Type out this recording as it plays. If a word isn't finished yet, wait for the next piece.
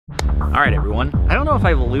Alright everyone, I don't know if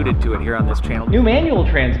I've alluded to it here on this channel. New manual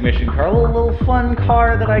transmission car, a little fun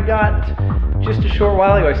car that I got just a short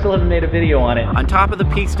while ago. I still haven't made a video on it. On top of the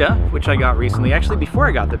Pista, which I got recently, actually before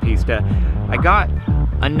I got the Pista, I got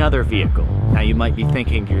another vehicle. Now you might be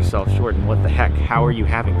thinking to yourself, Jordan, what the heck? How are you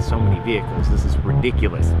having so many vehicles? This is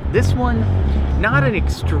ridiculous. This one, not an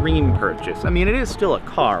extreme purchase. I mean, it is still a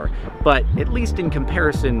car, but at least in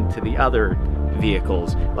comparison to the other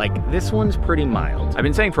vehicles, like this one's pretty mild. I've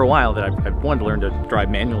been saying for a while that I wanted to learn to drive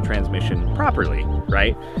manual transmission properly,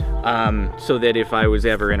 right? So that if I was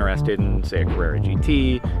ever interested in, say, a Carrera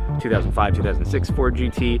GT, 2005, 2006 Ford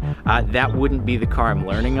GT, that wouldn't be the car I'm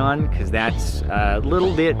learning on, because that's a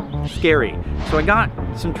little bit scary. So I got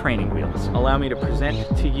some training wheels. Allow me to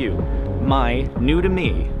present to you my new to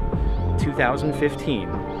me 2015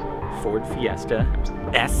 Ford Fiesta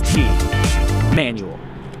ST manual.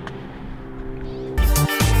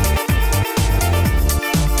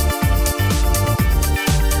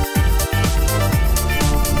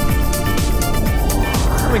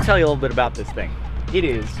 Let me tell you a little bit about this thing. It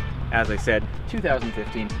is, as I said,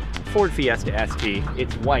 2015 Ford Fiesta ST.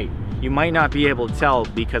 It's white. You might not be able to tell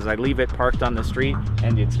because I leave it parked on the street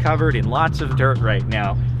and it's covered in lots of dirt right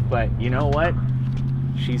now. But you know what?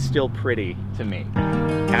 She's still pretty to me.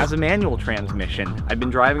 Has a manual transmission. I've been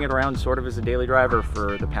driving it around sort of as a daily driver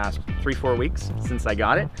for the past 3-4 weeks since I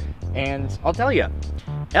got it. And I'll tell you,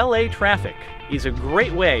 LA traffic is a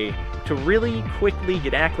great way to really quickly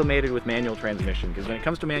get acclimated with manual transmission, because when it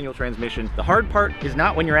comes to manual transmission, the hard part is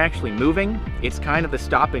not when you're actually moving, it's kind of the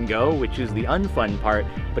stop and go, which is the unfun part.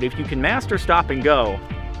 But if you can master stop and go,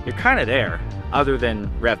 you're kind of there, other than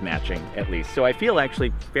rev matching at least. So I feel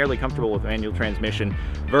actually fairly comfortable with manual transmission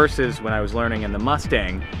versus when I was learning in the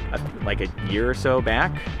Mustang like a year or so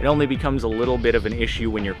back. It only becomes a little bit of an issue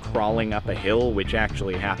when you're crawling up a hill, which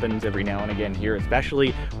actually happens every now and again here,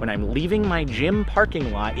 especially when I'm leaving my gym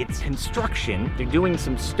parking lot. It's construction, they're doing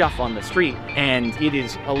some stuff on the street, and it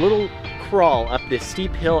is a little crawl up this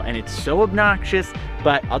steep hill, and it's so obnoxious,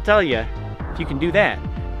 but I'll tell you, if you can do that,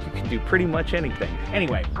 you can do pretty much anything.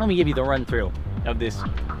 Anyway, let me give you the run through of this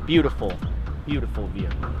beautiful, beautiful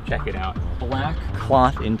vehicle. Check it out. Black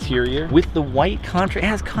cloth interior with the white contrast. It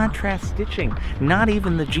has contrast stitching. Not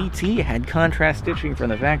even the GT had contrast stitching from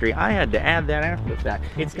the factory. I had to add that after the fact.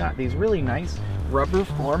 It's got these really nice rubber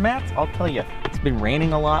floor mats. I'll tell you, it's been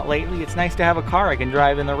raining a lot lately. It's nice to have a car I can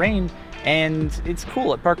drive in the rain, and it's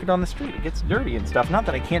cool. I park it on the street. It gets dirty and stuff. Not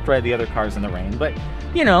that I can't drive the other cars in the rain, but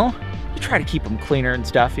you know, you try to keep them cleaner and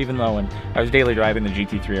stuff, even though when I was daily driving the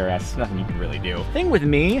GT3 RS, nothing you can really do. Thing with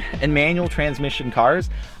me and manual transmission cars,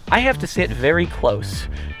 I have to sit very close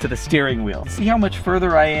to the steering wheel. See how much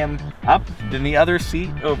further I am up than the other seat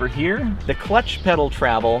over here? The clutch pedal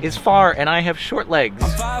travel is far, and I have short legs.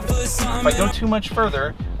 If I go too much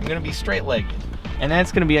further, I'm gonna be straight-legged, and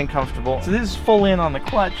that's gonna be uncomfortable. So this is full in on the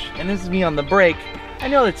clutch, and this is me on the brake. I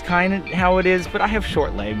know that's kind of how it is, but I have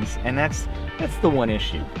short legs, and that's the one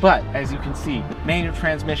issue. But as you can see, manual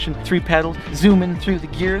transmission, 3 pedals, zooming through the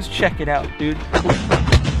gears. Check it out, dude.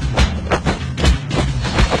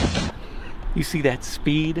 You see that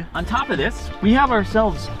speed? On top of this, we have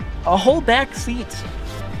ourselves a whole back seat.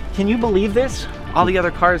 Can you believe this? All the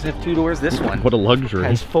other cars have 2 doors. This one, what a luxury,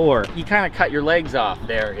 has 4. You kind of cut your legs off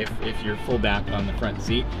there if you're full back on the front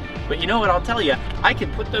seat. But you know what, I'll tell you, I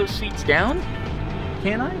can put those seats down.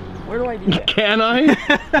 Can I? Where do I do that? Can I?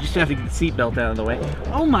 Just have to get the seatbelt out of the way.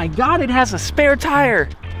 Oh my God, it has a spare tire.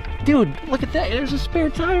 Dude, look at that. There's a spare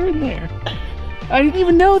tire in there. I didn't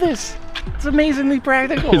even know this. It's amazingly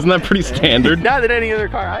practical. Isn't that pretty standard? Not that any other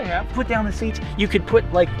car I have. Put down the seats. You could put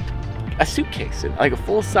like a suitcase in, like a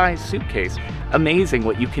full-size suitcase. Amazing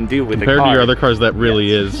what you can do with a car. Compared to your other cars, that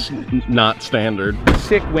really is not standard.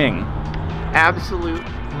 Sick wing. Absolute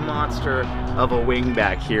monster of a wing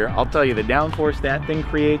back here. I'll tell you, the downforce that thing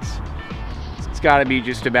creates, it's got to be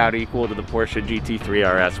just about equal to the Porsche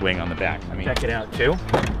GT3 RS wing on the back. I mean, check it out too.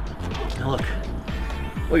 Now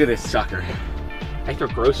look at this sucker. I throw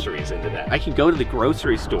groceries into that. I can go to the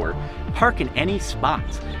grocery store, park in any spot,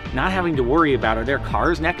 not having to worry about are there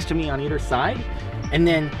cars next to me on either side, and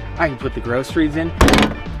then I can put the groceries in.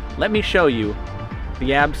 Let me show you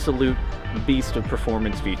the absolute beast of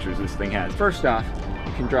performance features this thing has. First off,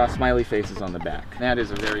 you can draw smiley faces on the back. That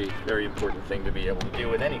is a very, very important thing to be able to do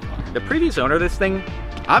with any car. The previous owner of this thing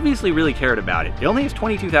obviously really cared about it. It only has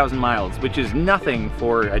 22,000 miles, which is nothing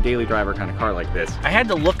for a daily driver kind of car like this. I had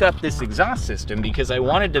to look up this exhaust system because I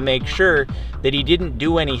wanted to make sure that he didn't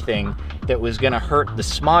do anything that was gonna hurt the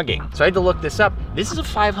smogging. So I had to look this up. This is a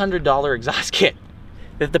 $500 exhaust kit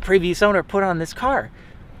that the previous owner put on this car.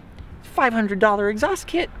 $500 exhaust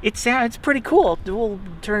kit. It's pretty cool. We'll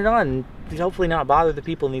turn it on and hopefully not bother the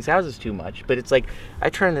people in these houses too much. But it's like, I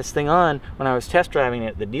turned this thing on when I was test driving it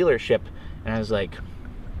at the dealership, and I was like,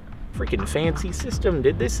 freaking fancy system,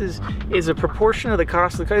 dude. This is a proportion of the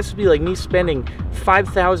cost of the car. This would be like me spending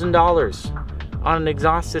 $5,000 on an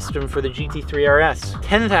exhaust system for the GT3 RS,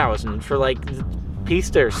 $10,000 for like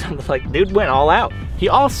Pista or something. Like, dude went all out. He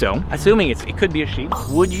also, assuming it could be a sheep,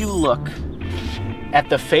 would you look at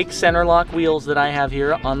the fake center lock wheels that I have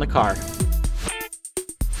here on the car?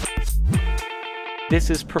 This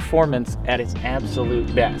is performance at its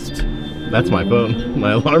absolute best. That's my phone.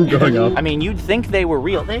 My alarm going off. I mean, you'd think they were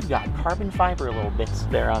real. They've got carbon fiber little bits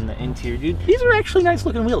there on the interior, dude. These are actually nice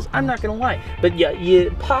looking wheels, I'm not gonna lie. But yeah,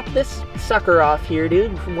 you pop this sucker off here,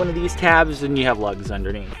 dude, from one of these tabs, and you have lugs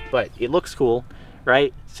underneath. But it looks cool,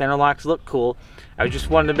 right? Center locks look cool. I just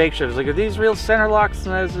wanted to make sure. I was like, are these real center locks?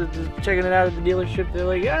 And I was just checking it out at the dealership. They're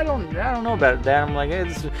like, I don't know about that. I'm like,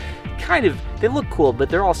 it's kind of, they look cool, but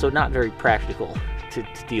they're also not very practical to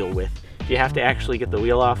deal with. You have to actually get the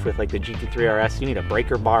wheel off with like the GT3 RS. You need a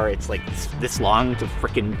breaker bar. It's like this long to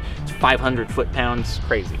freaking 500 foot-pounds.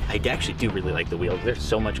 Crazy. I actually do really like the wheels. They're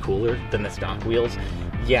so much cooler than the stock wheels.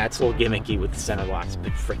 Yeah, it's a little gimmicky with the center locks,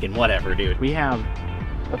 but freaking whatever, dude. We have,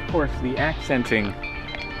 of course, the accenting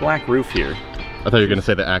black roof here. I thought you were going to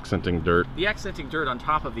say the accenting dirt. The accenting dirt on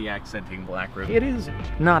top of the accenting black roof. It is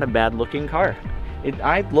not a bad looking car.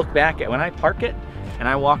 I look back at when I park it and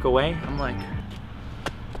I walk away, I'm like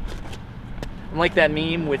that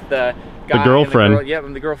meme with the guy, the girlfriend. And the girl,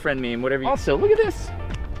 yeah, the girlfriend meme, whatever. Also, look at this.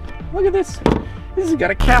 Look at this. This has got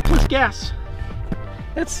a capless gas.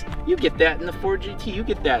 You get that in the Ford GT. You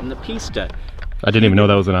get that in the Pista. I didn't even know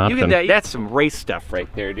that was an option. You get that. That's some race stuff right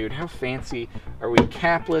there, dude. How fancy are we?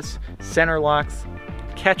 Capless, center locks.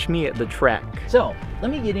 Catch me at the track. So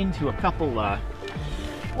let me get into a couple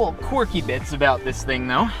well, quirky bits about this thing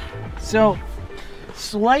though. So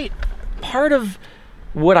slight part of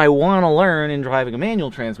what I want to learn in driving a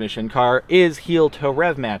manual transmission car is heel-toe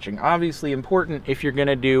rev matching. Obviously important if you're going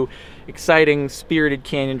to do exciting, spirited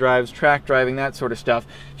canyon drives, track driving, that sort of stuff.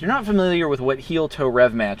 If you're not familiar with what heel-toe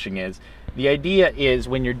rev matching is, the idea is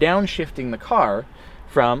when you're downshifting the car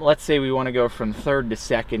from, let's say we want to go from third to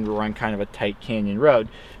second, we're on kind of a tight canyon road.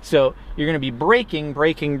 So you're going to be braking,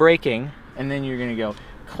 and then you're going to go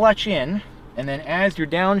clutch in, and then as you're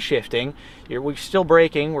downshifting, we're still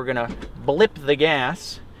braking, we're gonna blip the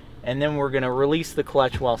gas, and then we're gonna release the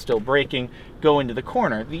clutch while still braking, go into the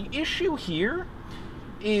corner. The issue here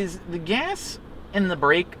is the gas and the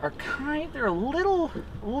brake are they're a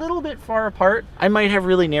little bit far apart. I might have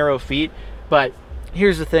really narrow feet, but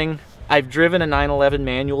here's the thing. I've driven a 911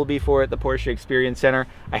 manual before at the Porsche Experience Center.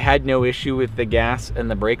 I had no issue with the gas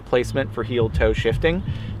and the brake placement for heel-toe shifting.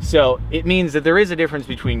 So it means that there is a difference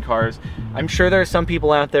between cars. I'm sure there are some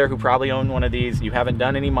people out there who probably own one of these. You haven't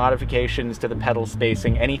done any modifications to the pedal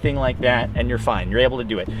spacing, anything like that, and you're fine. You're able to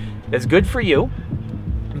do it. That's good for you.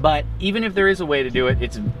 But even if there is a way to do it,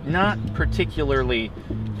 it's not particularly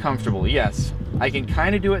comfortable. Yes, I can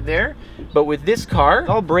kind of do it there, but with this car,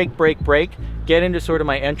 I'll brake, get into sort of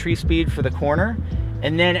my entry speed for the corner,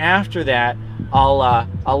 and then after that, I'll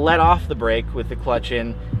let off the brake with the clutch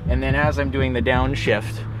in, and then as I'm doing the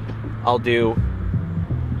downshift, I'll do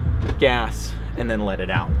gas and then let it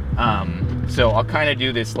out. So I'll kind of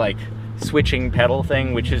do this like switching pedal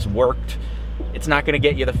thing, which has worked. It's not going to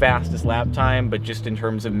get you the fastest lap time, but just in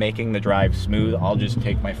terms of making the drive smooth, I'll just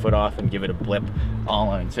take my foot off and give it a blip all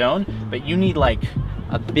on its own. But you need like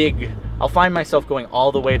a big, I'll find myself going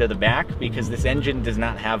all the way to the back because this engine does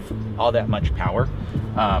not have all that much power.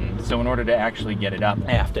 So in order to actually get it up,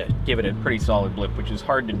 I have to give it a pretty solid blip, which is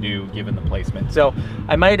hard to do given the placement. So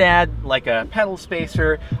I might add like a pedal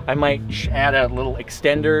spacer. I might add a little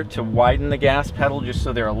extender to widen the gas pedal just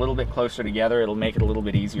so they're a little bit closer together. It'll make it a little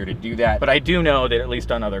bit easier to do that. But I do know that at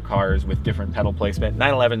least on other cars with different pedal placement,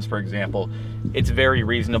 911s for example, it's very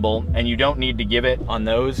reasonable and you don't need to give it on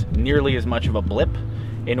those nearly as much of a blip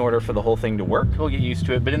in order for the whole thing to work. We'll get used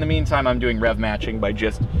to it. But in the meantime, I'm doing rev matching by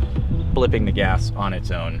just blipping the gas on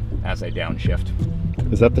its own as I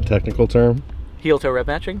downshift. Is that the technical term? Heel-toe rev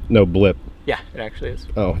matching? No, blip. Yeah, it actually is.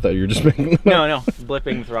 Oh, I thought you were just making No,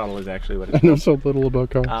 blipping throttle is actually what it is. I know so little about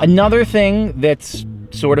cars. Another thing that's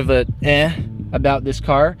sort of a about this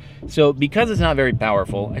car. So because it's not very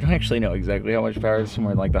powerful, I don't actually know exactly how much power. It's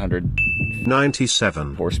somewhere like the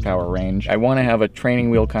 197 horsepower range. I want to have a training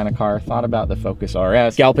wheel kind of car. Thought about the Focus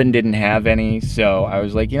RS. Galpin didn't have any, so I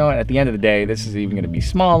was like, you know what, at the end of the day, this is even going to be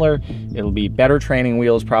smaller. It'll be better training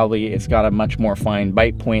wheels probably. It's got a much more fine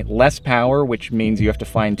bite point, less power, which means you have to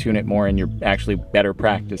fine tune it more and you're actually better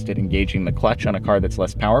practiced at engaging the clutch on a car that's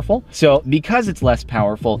less powerful. So because it's less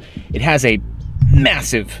powerful, it has a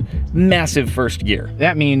massive first gear.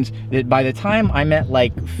 That means that by the time I'm at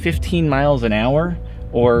like 15 miles an hour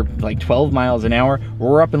or like 12 miles an hour,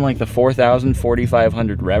 we're up in like the 4,000,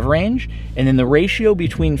 4,500 rev range. And then the ratio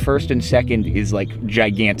between first and second is like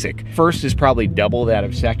gigantic. First is probably double that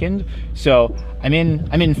of second. So I'm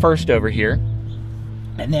in first over here.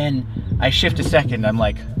 And then I shift to second. I'm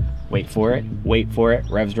like, wait for it,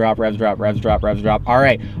 revs drop, revs drop, revs drop, revs drop. All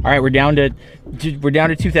right, we're down to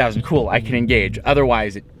 2,000, cool, I can engage.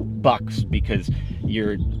 Otherwise it bucks because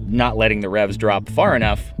you're not letting the revs drop far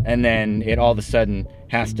enough, and then it all of a sudden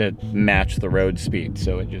has to match the road speed,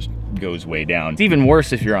 so it just goes way down. It's even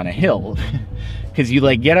worse if you're on a hill, because you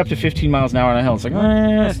like get up to 15 miles an hour on a hill, it's like,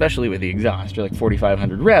 especially with the exhaust, you're like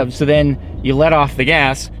 4,500 revs, so then you let off the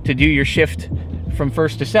gas to do your shift from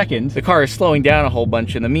first to second. The car is slowing down a whole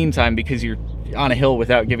bunch in the meantime because you're on a hill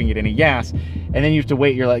without giving it any gas, and then you have to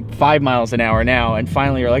wait, you're like 5 miles an hour now, and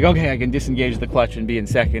finally you're like, okay, I can disengage the clutch and be in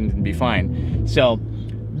second and be fine. So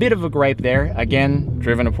bit of a gripe there. Again,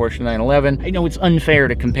 driven a Porsche 911. I know it's unfair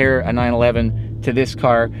to compare a 911 to this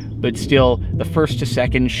car, but still the first to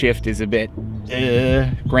second shift is a bit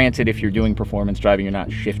granted, if you're doing performance driving, you're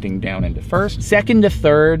not shifting down into first. Second to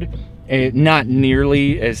third, not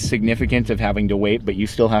nearly as significant of having to wait, but you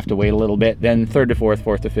still have to wait a little bit. Then third to fourth,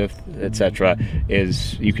 fourth to fifth, etc.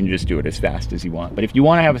 is, you can just do it as fast as you want. But if you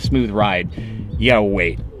want to have a smooth ride, you gotta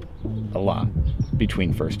wait a lot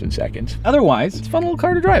between first and second. Otherwise, it's a fun little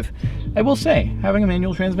car to drive. I will say, having a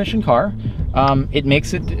manual transmission car, it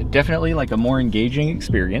makes it definitely like a more engaging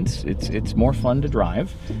experience. It's more fun to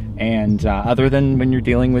drive, and other than when you're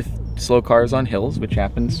dealing with slow cars on hills, which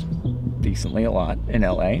happens decently a lot in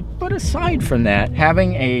LA. But aside from that,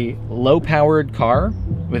 having a low-powered car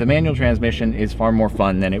with a manual transmission is far more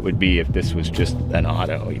fun than it would be if this was just an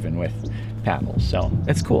auto, even with paddles. So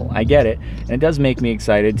it's cool, I get it, and it does make me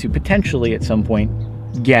excited to potentially at some point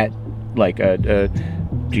get like a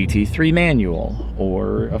GT3 manual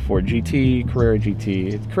or a Ford GT, Carrera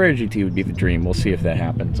GT. Carrera GT would be the dream. We'll see if that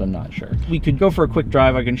happens, I'm not sure. We could go for a quick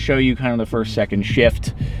drive. I can show you kind of the first second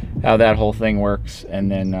shift, how that whole thing works, and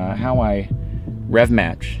then how I rev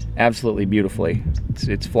match absolutely beautifully.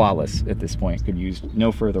 It's flawless at this point, could use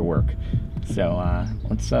no further work. So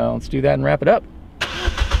let's do that and wrap it up.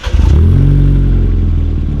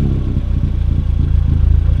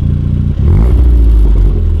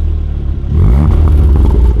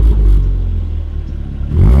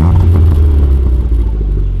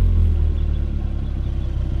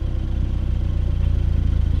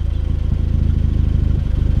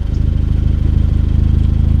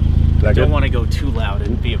 I don't want to go too loud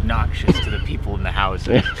and be obnoxious to the people in the house.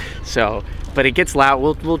 So, but it gets loud.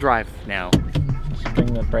 We'll drive now. Just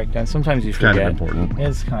bring the brake down. Sometimes you forget. Kind of important.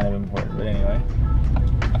 It's kind of important, but anyway.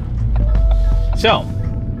 So,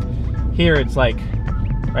 here it's like,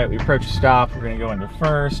 right, we approach a stop. We're going to go into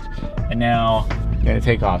first, and now I'm going to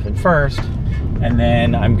take off in first, and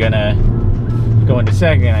then I'm going to go into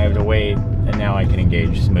second. I have to wait, and now I can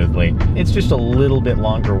engage smoothly. It's just a little bit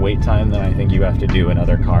longer wait time than I think you have to do in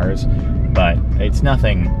other cars, but it's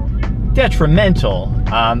nothing detrimental.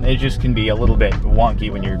 It just can be a little bit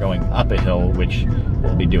wonky when you're going up a hill, which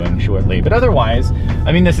we'll be doing shortly. But otherwise,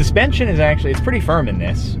 I mean, the suspension is actually, it's pretty firm in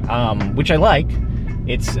this, which I like.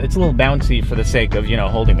 It's a little bouncy for the sake of, you know,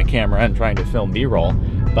 holding the camera and trying to film B-roll,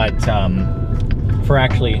 but for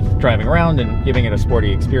actually driving around and giving it a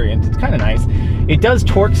sporty experience, it's kind of nice. It does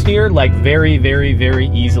torque steer like very, very, very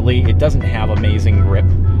easily. It doesn't have amazing grip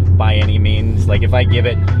by any means. Like if I give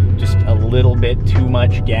it just a little bit too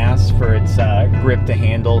much gas for its grip to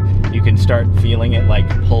handle, you can start feeling it like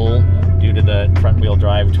pull due to the front wheel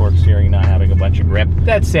drive torque steering not having a bunch of grip.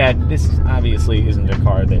 That said, this obviously isn't a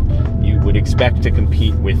car that you would expect to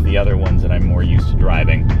compete with the other ones that I'm more used to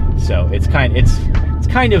driving. So it's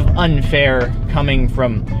kind of unfair coming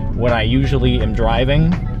from what I usually am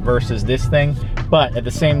driving versus this thing, but at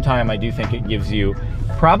the same time I do think it gives you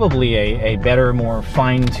probably a better, more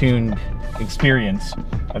fine-tuned experience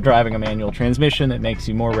of driving a manual transmission that makes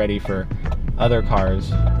you more ready for other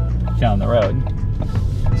cars down the road.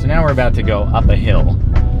 So now we're about to go up a hill,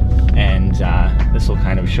 and this will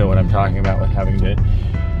kind of show what I'm talking about with having to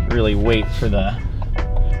really wait for the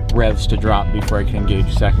revs to drop before I can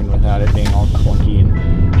engage second without it being all clunky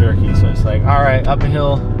and jerky. So it's like, all right, up a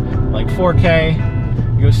hill, like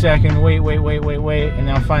 4K, go second, wait, and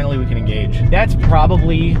now finally we can engage. That's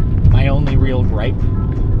probably my only real gripe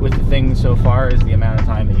with the thing so far, is the amount of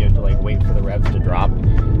time that you have to like wait for the revs to drop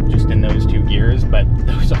just in those two gears. But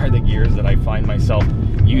those are the gears that I find myself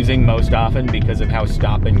using most often because of how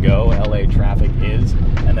stop and go LA traffic is,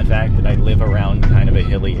 and the fact that I live around kind of a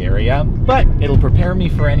hilly area. But it'll prepare me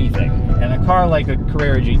for anything. And a car like a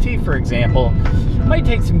Carrera GT, for example, might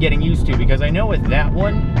take some getting used to, because I know with that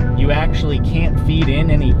one, you actually can't feed in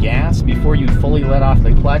any gas before you fully let off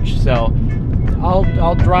the clutch. So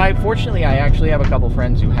I'll drive. Fortunately, I actually have a couple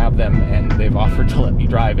friends who have them, and they've offered to let me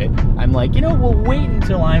drive it. I'm like, you know, we'll wait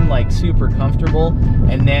until I'm like super comfortable,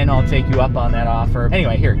 and then I'll take you up on that offer.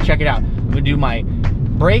 Anyway, here, check it out. I'm gonna do my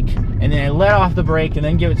brake, and then I let off the brake, and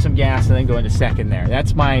then give it some gas, and then go into second there.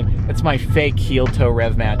 That's my fake heel toe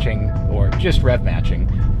rev matching, or just rev matching,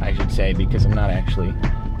 I should say, because I'm not actually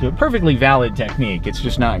doing a perfectly valid technique. It's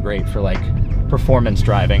just not great for like performance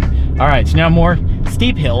driving. All right, so now more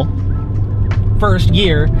steep hill. First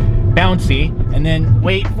gear, bouncy, and then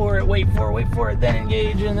wait for it, then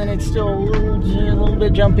engage, and then it's still a little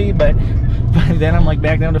bit jumpy, but then I'm like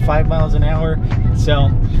back down to 5 miles an hour. So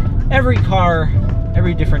every car,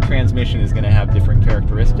 every different transmission is going to have different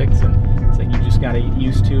characteristics, and it's like you just got to get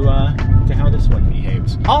used to how this one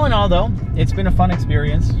behaves. All in all, though, it's been a fun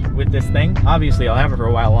experience with this thing. Obviously, I'll have it for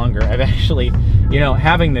a while longer. I've actually, you know,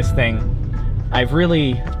 having this thing,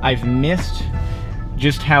 I've missed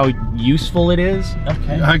just how useful it is.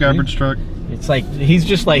 Okay. Hi, garbage truck. It's like, he's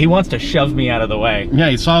just like, he wants to shove me out of the way. Yeah,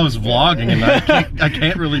 he saw us vlogging, and I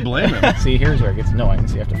can't really blame him. See, here's where it gets annoying.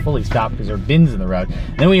 So you have to fully stop because there are bins in the road.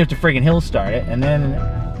 Then we have to friggin' hill start it, and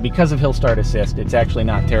then because of hill start assist, it's actually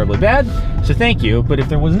not terribly bad. So thank you. But if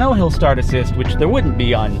there was no hill start assist, which there wouldn't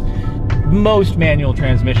be on most manual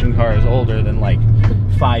transmission cars older than like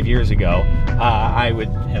 5 years ago, I would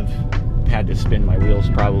have had to spin my wheels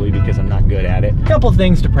probably, because I'm not good at it. A couple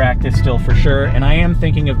things to practice still for sure, and I am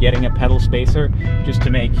thinking of getting a pedal spacer just to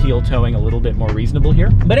make heel towing a little bit more reasonable here.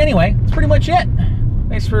 But anyway, that's pretty much it.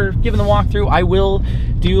 Thanks for giving the walkthrough. I will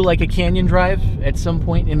do like a canyon drive at some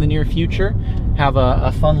point in the near future, have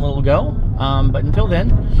a fun little go. But until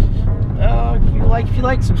then, if you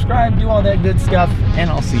like, subscribe, do all that good stuff, and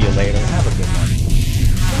I'll see you later. Have a good one.